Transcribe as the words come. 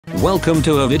welcome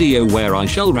to a video where I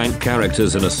shall rank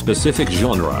characters in a specific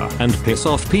genre and piss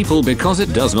off people because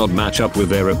it does not match up with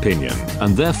their opinion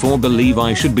and therefore believe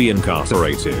I should be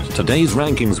incarcerated. Today's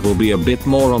rankings will be a bit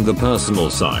more on the personal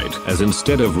side, as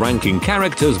instead of ranking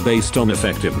characters based on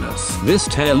effectiveness, this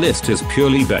tier list is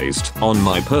purely based on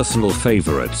my personal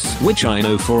favorites, which I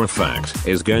know for a fact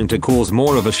is going to cause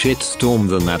more of a shitstorm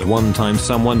than that one time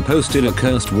someone posted a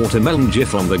cursed watermelon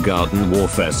gif on the Garden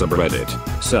Warfare subreddit.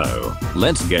 So,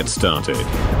 let's get started.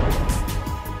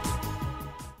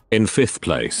 In 5th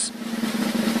place,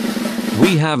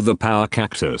 we have the Power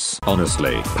Cactus.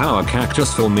 Honestly, Power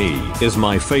Cactus for me is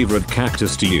my favorite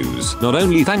cactus to use, not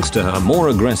only thanks to her more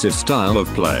aggressive style of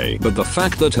play, but the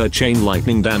fact that her chain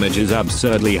lightning damage is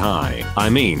absurdly high. I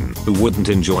mean, who wouldn't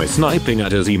enjoy sniping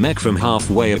at a Z-mech from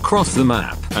halfway across the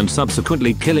map and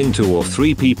subsequently killing 2 or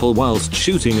 3 people whilst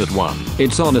shooting at one?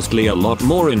 It's honestly a lot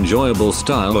more enjoyable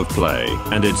style of play,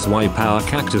 and it's why Power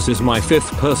Cactus is my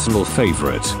 5th personal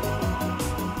favorite.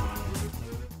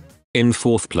 In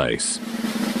 4th place,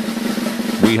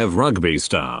 we have Rugby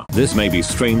Star. This may be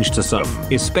strange to some,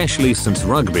 especially since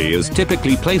rugby is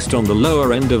typically placed on the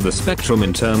lower end of the spectrum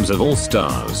in terms of all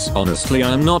stars. Honestly,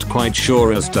 I'm not quite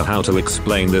sure as to how to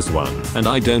explain this one, and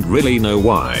I don't really know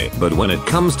why, but when it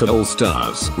comes to all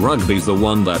stars, rugby's the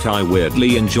one that I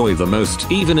weirdly enjoy the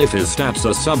most. Even if his stats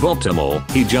are suboptimal,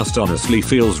 he just honestly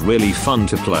feels really fun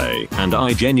to play, and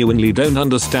I genuinely don't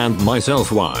understand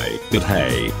myself why, but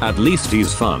hey, at least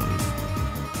he's fun.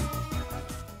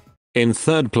 In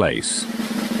 3rd place,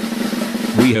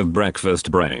 we have Breakfast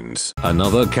Brains,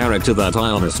 another character that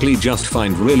I honestly just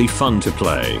find really fun to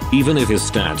play, even if his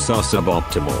stats are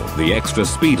suboptimal. The extra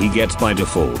speed he gets by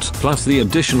default, plus the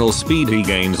additional speed he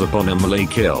gains upon a melee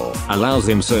kill, allows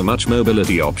him so much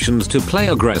mobility options to play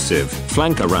aggressive,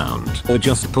 flank around, or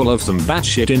just pull off some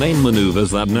batshit inane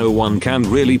maneuvers that no one can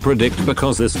really predict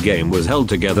because this game was held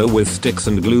together with sticks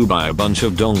and glue by a bunch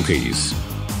of donkeys.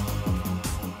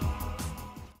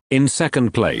 In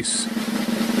 2nd place,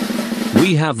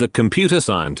 we have the Computer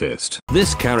Scientist.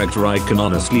 This character, I can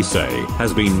honestly say,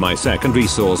 has been my secondary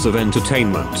source of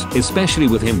entertainment, especially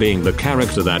with him being the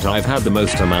character that I've had the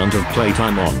most amount of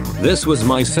playtime on. This was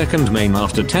my second main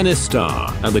after Tennis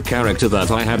Star, and the character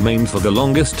that I had mained for the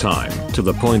longest time, to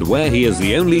the point where he is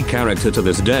the only character to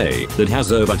this day that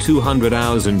has over 200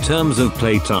 hours in terms of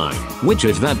playtime, which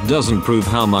if that doesn't prove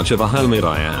how much of a hermit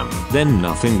I am, then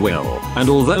nothing will. And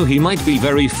although he might be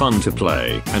very fun to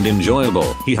play and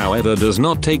enjoyable, he however does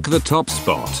not take the top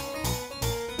spot.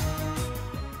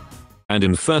 And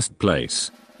in 1st place,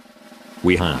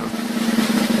 we have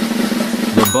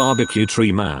the Barbecue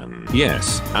Tree Man.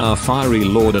 Yes, our fiery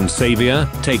lord and savior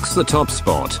takes the top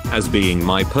spot as being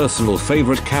my personal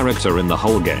favorite character in the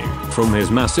whole game. From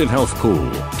his massive health pool,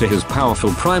 to his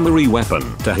powerful primary weapon,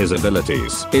 to his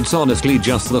abilities. It's honestly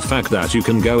just the fact that you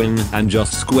can go in and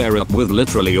just square up with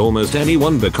literally almost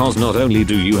anyone, because not only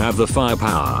do you have the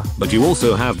firepower, but you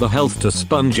also have the health to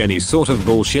sponge any sort of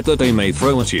bullshit that they may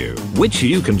throw at you, which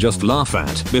you can just laugh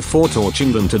at before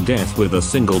torching them to death with a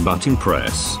single button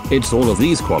press. It's all of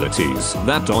these qualities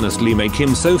that honestly make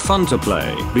him so fun to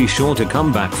play. Be sure to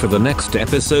come back for the next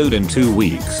episode in 2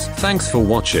 weeks. Thanks for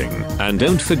watching, and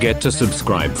don't forget to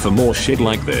subscribe for more shit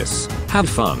like this. Have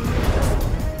fun.